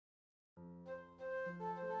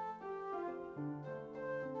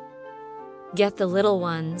Get the little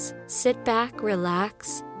ones, sit back,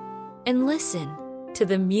 relax, and listen to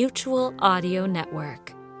the Mutual Audio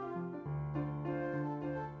Network.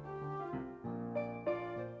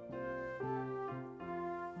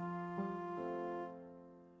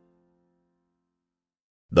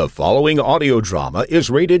 The following audio drama is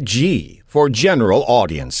rated G for general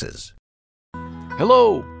audiences.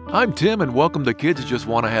 Hello, I'm Tim and welcome to Kids Who Just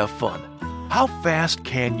Want to Have Fun. How fast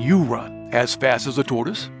can you run? As fast as a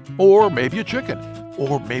tortoise? Or maybe a chicken?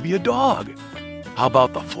 Or maybe a dog? How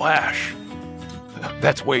about the Flash?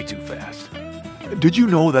 That's way too fast. Did you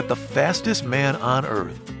know that the fastest man on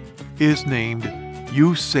Earth is named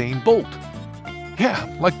Usain Bolt?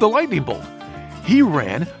 Yeah, like the lightning bolt. He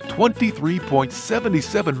ran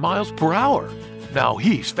 23.77 miles per hour. Now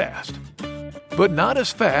he's fast. But not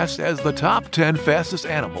as fast as the top 10 fastest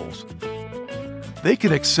animals. They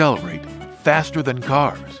can accelerate faster than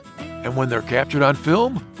cars. And when they're captured on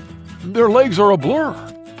film, their legs are a blur.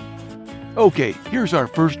 Okay, here's our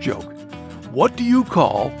first joke. What do you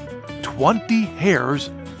call 20 hares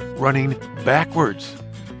running backwards?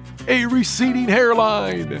 A receding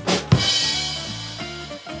hairline.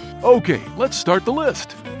 Okay, let's start the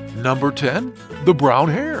list. Number 10, the brown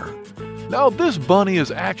hare. Now this bunny is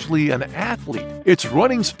actually an athlete. Its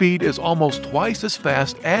running speed is almost twice as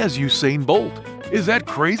fast as Usain Bolt. Is that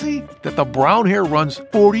crazy? That the brown hare runs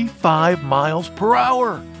 45 miles per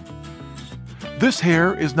hour. This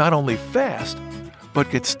hare is not only fast, but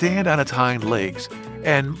can stand on its hind legs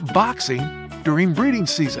and boxing during breeding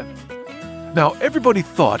season. Now everybody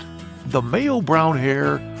thought the male brown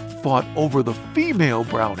hare fought over the female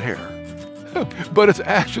brown hare. But it's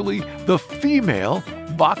actually the female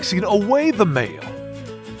boxing away the male.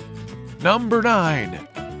 Number 9.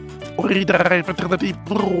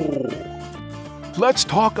 Let's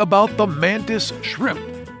talk about the mantis shrimp.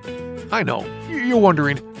 I know, you're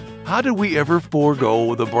wondering, how did we ever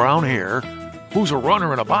forego the brown hare, who's a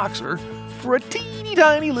runner and a boxer, for a teeny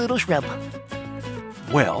tiny little shrimp?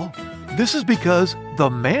 Well, this is because the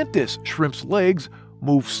mantis shrimp's legs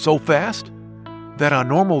move so fast that on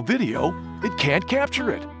normal video, it can't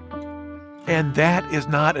capture it. And that is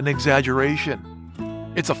not an exaggeration.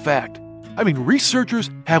 It's a fact. I mean, researchers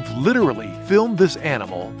have literally filmed this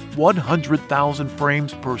animal 100,000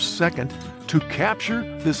 frames per second to capture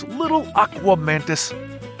this little aqua mantis,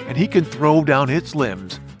 and he can throw down its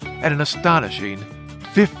limbs at an astonishing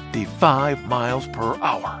 55 miles per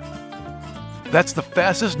hour. That's the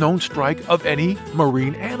fastest known strike of any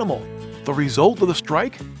marine animal. The result of the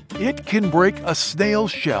strike? It can break a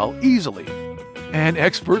snail's shell easily. And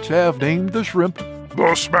experts have named the shrimp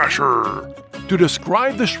the Smasher to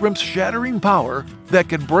describe the shrimp's shattering power that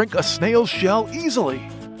can break a snail's shell easily.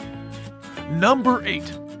 Number 8.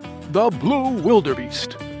 The blue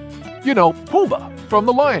wildebeest. You know, Pumbaa from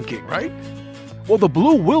The Lion King, right? Well, the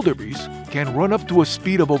blue wildebeest can run up to a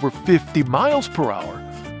speed of over 50 miles per hour,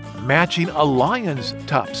 matching a lion's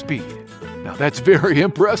top speed. Now that's very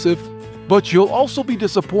impressive. But you'll also be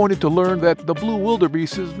disappointed to learn that the blue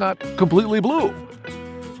wildebeest is not completely blue.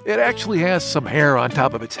 It actually has some hair on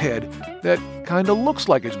top of its head that kind of looks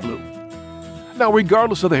like it's blue. Now,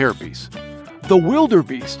 regardless of the hairpiece, the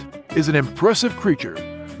wildebeest is an impressive creature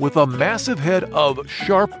with a massive head of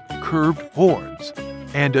sharp, curved horns.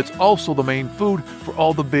 And it's also the main food for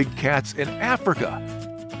all the big cats in Africa.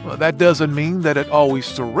 Well, that doesn't mean that it always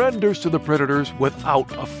surrenders to the predators without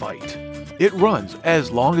a fight. It runs as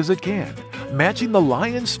long as it can, matching the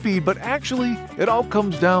lion's speed, but actually it all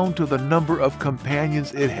comes down to the number of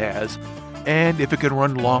companions it has and if it can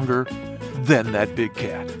run longer than that big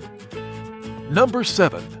cat. Number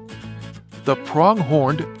 7. The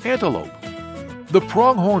pronghorned antelope. The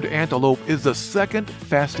pronghorned antelope is the second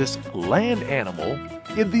fastest land animal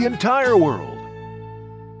in the entire world.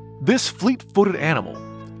 This fleet-footed animal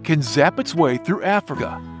can zap its way through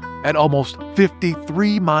Africa at almost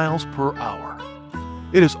 53 miles per hour.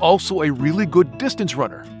 It is also a really good distance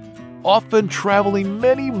runner, often traveling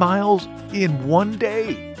many miles in one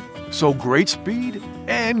day. So great speed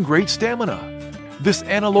and great stamina. This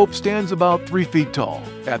antelope stands about 3 feet tall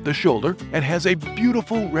at the shoulder and has a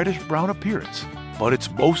beautiful reddish-brown appearance. But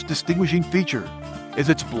its most distinguishing feature is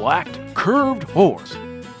its black, curved horns.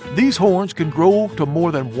 These horns can grow to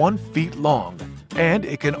more than 1 foot long, and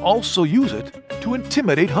it can also use it to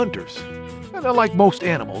intimidate hunters. And unlike most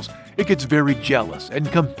animals, it gets very jealous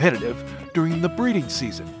and competitive during the breeding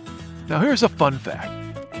season. Now here's a fun fact.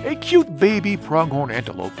 A cute baby pronghorn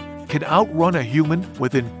antelope can outrun a human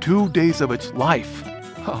within 2 days of its life.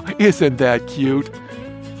 Oh, isn't that cute?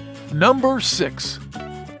 Number 6.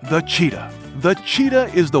 The cheetah. The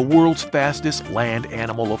cheetah is the world's fastest land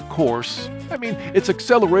animal, of course. I mean, its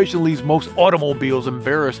acceleration leaves most automobiles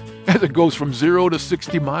embarrassed as it goes from 0 to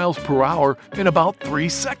 60 miles per hour in about 3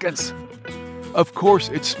 seconds. Of course,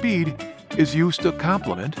 its speed is used to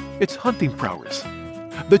complement its hunting prowess.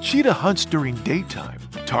 The cheetah hunts during daytime,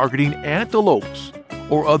 targeting antelopes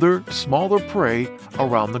or other smaller prey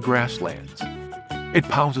around the grasslands. It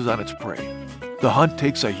pounces on its prey. The hunt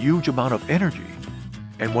takes a huge amount of energy,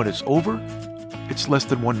 and when it's over, it's less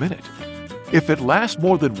than 1 minute. If it lasts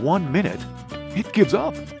more than 1 minute, it gives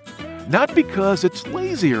up. Not because it's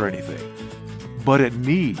lazy or anything, but it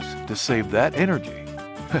needs to save that energy.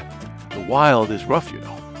 The wild is rough, you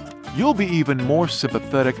know. You'll be even more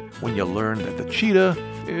sympathetic when you learn that the cheetah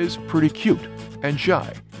is pretty cute and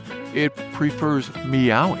shy. It prefers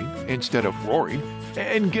meowing instead of roaring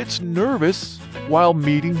and gets nervous while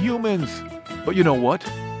meeting humans. But you know what?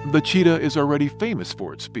 The cheetah is already famous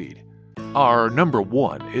for its speed. Our number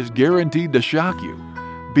 1 is guaranteed to shock you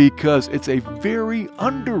because it's a very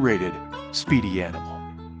underrated speedy animal.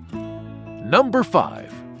 Number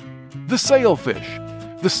 5, the sailfish.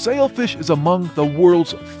 The sailfish is among the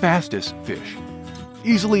world's fastest fish,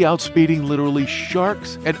 easily outspeeding literally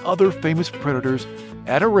sharks and other famous predators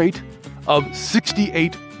at a rate of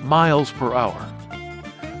 68 miles per hour.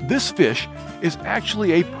 This fish is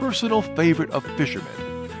actually a personal favorite of fishermen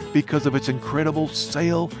because of its incredible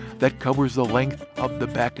sail that covers the length of the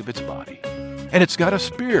back of its body. And it's got a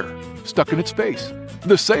spear stuck in its face.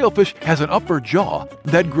 The sailfish has an upper jaw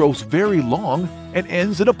that grows very long and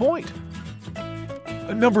ends at a point.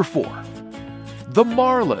 Number 4, the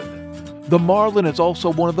marlin. The marlin is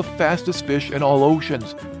also one of the fastest fish in all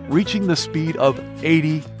oceans, reaching the speed of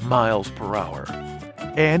 80 miles per hour.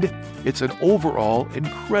 And it's an overall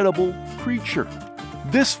incredible creature.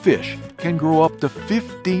 This fish can grow up to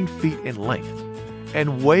 15 feet in length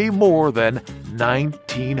and weigh more than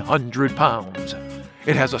 1,900 pounds.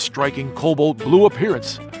 It has a striking cobalt blue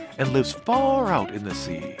appearance and lives far out in the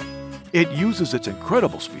sea. It uses its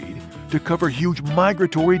incredible speed to cover huge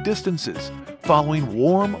migratory distances, following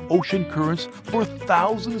warm ocean currents for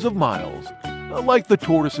thousands of miles, like the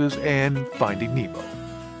tortoises and Finding Nemo.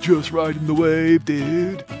 Just riding the wave,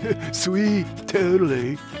 dude. Sweet,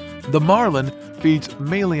 totally. The marlin feeds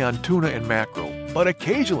mainly on tuna and mackerel, but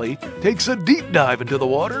occasionally takes a deep dive into the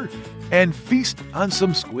water and feasts on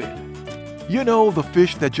some squid. You know, the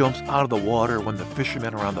fish that jumps out of the water when the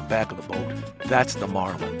fishermen are on the back of the boat? That's the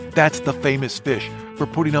marlin. That's the famous fish for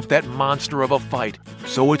putting up that monster of a fight,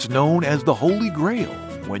 so it's known as the Holy Grail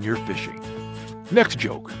when you're fishing. Next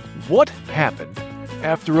joke. What happened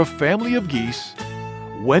after a family of geese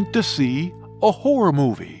went to see a horror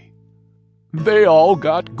movie? They all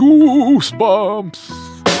got goosebumps.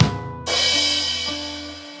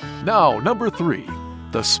 Now, number 3,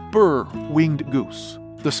 the spur-winged goose.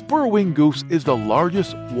 The spur-winged goose is the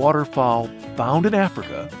largest waterfowl found in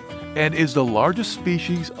Africa and is the largest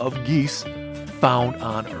species of geese found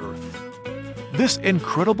on Earth. This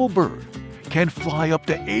incredible bird can fly up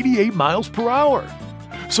to 88 miles per hour,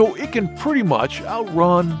 so it can pretty much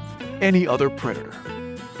outrun any other predator,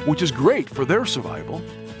 which is great for their survival.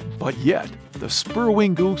 But yet, the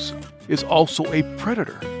spur-winged goose is also a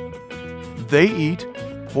predator. They eat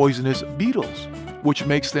poisonous beetles, which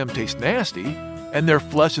makes them taste nasty, and their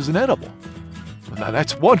flesh is inedible. Now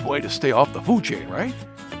that's one way to stay off the food chain, right?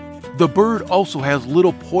 The bird also has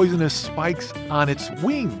little poisonous spikes on its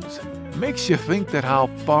wings. Makes you think that how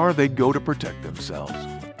far they go to protect themselves.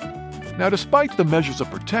 Now, despite the measures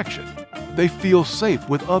of protection, they feel safe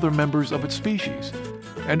with other members of its species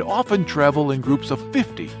and often travel in groups of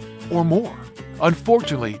 50 or more.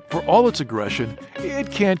 Unfortunately, for all its aggression, it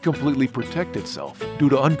can't completely protect itself due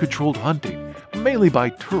to uncontrolled hunting, mainly by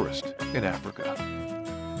tourists in Africa.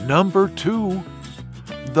 Number 2,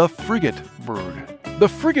 the frigate bird. The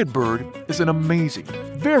frigate bird is an amazing,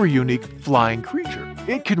 very unique flying creature.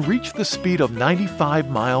 It can reach the speed of 95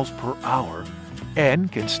 miles per hour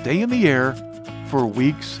and can stay in the air for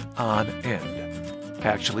weeks on end.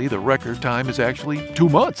 Actually, the record time is actually 2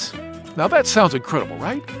 months. Now that sounds incredible,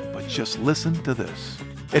 right? But just listen to this.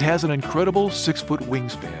 It has an incredible 6-foot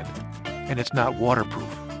wingspan, and it's not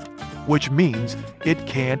waterproof, which means it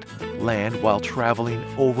can't land while traveling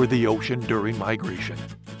over the ocean during migration.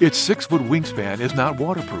 Its 6-foot wingspan is not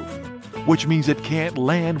waterproof, which means it can't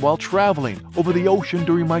land while traveling over the ocean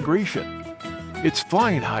during migration. Its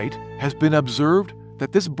flying height has been observed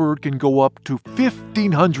that this bird can go up to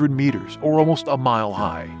 1,500 meters, or almost a mile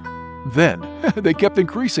high. Then, they kept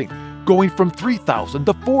increasing, going from 3,000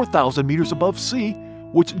 to 4,000 meters above sea,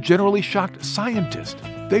 which generally shocked scientists.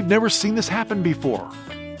 They've never seen this happen before,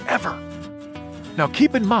 ever. Now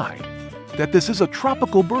keep in mind that this is a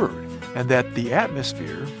tropical bird and that the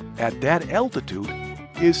atmosphere at that altitude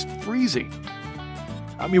is freezing.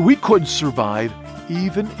 I mean, we couldn't survive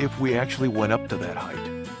even if we actually went up to that height.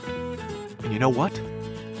 And you know what?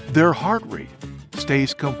 Their heart rate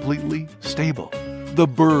stays completely stable. The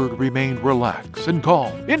bird remained relaxed and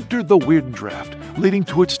calm, entered the wind draft, leading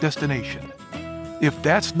to its destination. If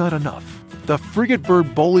that's not enough, the frigate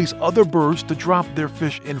bird bullies other birds to drop their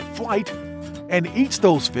fish in flight and eats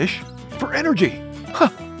those fish for energy.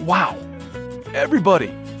 Wow.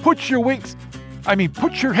 Everybody, put your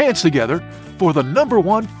hands together for the number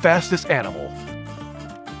one fastest animal.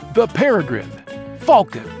 The peregrine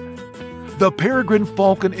falcon. The peregrine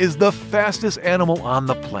falcon is the fastest animal on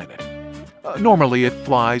the planet. Normally it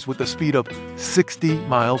flies with a speed of 60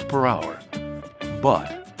 miles per hour.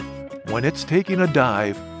 But when it's taking a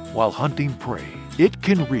dive while hunting prey, it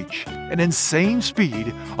can reach an insane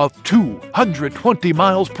speed of 220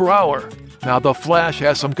 miles per hour. Now the Flash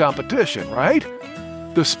has some competition, right?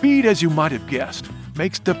 The speed, as you might have guessed,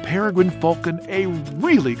 makes the peregrine falcon a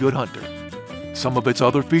really good hunter. Some of its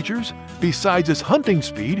other features, besides its hunting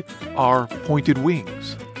speed, are pointed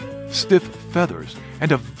wings, stiff feathers,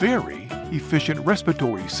 and a very efficient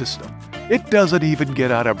respiratory system. It doesn't even get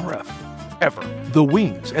out of breath, ever. The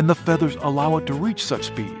wings and the feathers allow it to reach such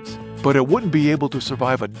speeds, but it wouldn't be able to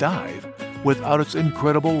survive a dive without its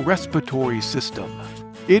incredible respiratory system.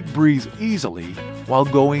 It breathes easily while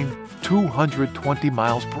going 220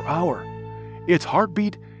 miles per hour. Its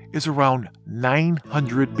heartbeat is around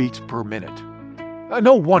 900 beats per minute.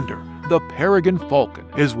 No wonder the peregrine falcon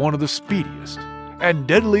is one of the speediest and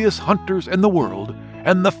deadliest hunters in the world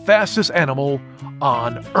and the fastest animal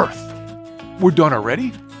on Earth. We're done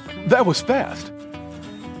already? That was fast.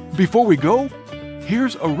 Before we go,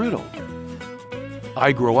 here's a riddle.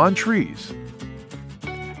 I grow on trees.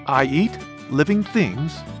 I eat living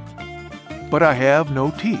things, but I have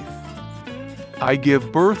no teeth. I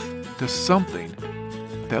give birth to something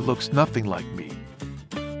that looks nothing like me.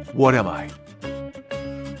 What am I?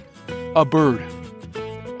 A bird.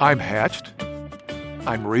 I'm hatched.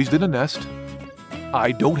 I'm raised in a nest.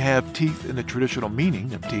 I don't have teeth in the traditional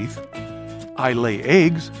meaning of teeth. I lay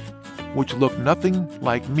eggs, which look nothing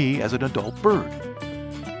like me as an adult bird.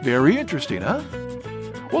 Very interesting, huh?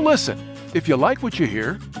 Well, listen, if you like what you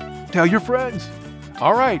hear, tell your friends.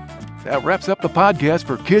 All right, that wraps up the podcast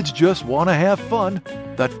for Kids Just Want to Have Fun,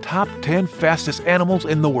 the top 10 fastest animals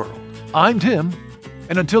in the world. I'm Tim,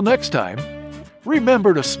 and until next time,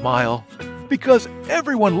 remember to smile, because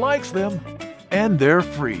everyone likes them, and they're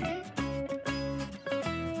free.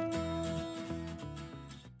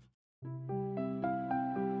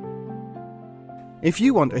 If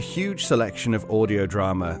you want a huge selection of audio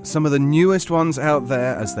drama, some of the newest ones out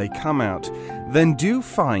there as they come out, then do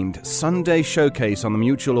find Sunday Showcase on the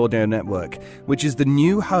Mutual Audio Network, which is the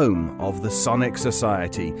new home of the Sonic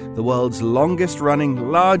Society, the world's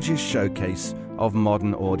longest-running, largest showcase of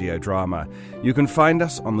modern audio drama. You can find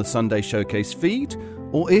us on the Sunday Showcase feed,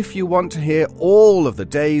 or if you want to hear all of the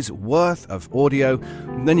day's worth of audio,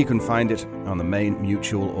 then you can find it on the main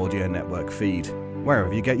Mutual Audio Network feed,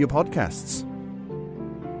 wherever you get your podcasts.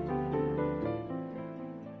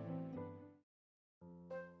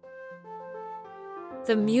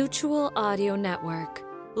 The Mutual Audio Network.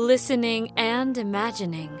 Listening and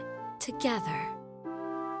imagining together.